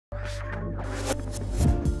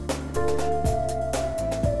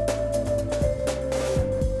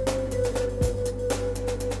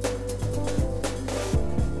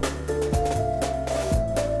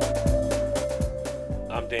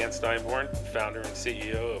Steinborn, founder and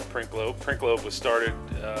CEO of PrintGlobe. PrintGlobe was started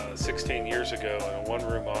 16 years ago in a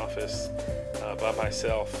one-room office by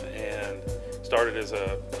myself, and started as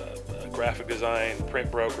a graphic design print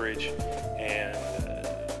brokerage. And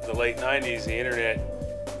the late 90s, the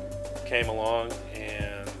internet came along,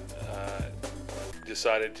 and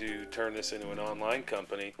decided to turn this into an online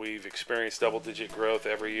company. We've experienced double-digit growth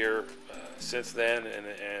every year since then,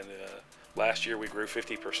 and last year we grew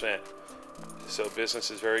 50%. So business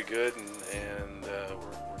is very good, and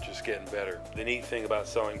we're just getting better. The neat thing about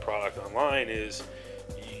selling product online is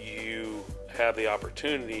you have the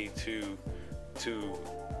opportunity to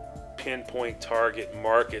pinpoint, target,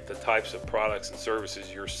 market the types of products and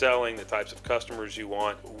services you're selling, the types of customers you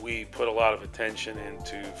want. We put a lot of attention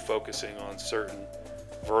into focusing on certain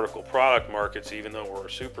vertical product markets. Even though we're a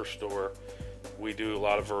superstore, we do a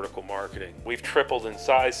lot of vertical marketing. We've tripled in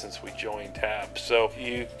size since we joined Tab, so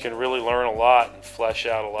you can really learn a lot and flesh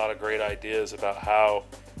out a lot of great ideas about how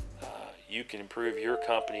you can improve your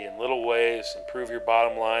company in little ways, improve your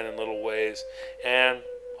bottom line in little ways, and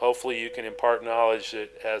hopefully you can impart knowledge that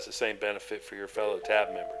has the same benefit for your fellow Tab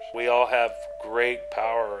members. We all have great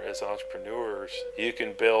power as entrepreneurs. You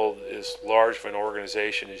can build as large of an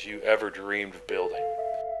organization as you ever dreamed of building.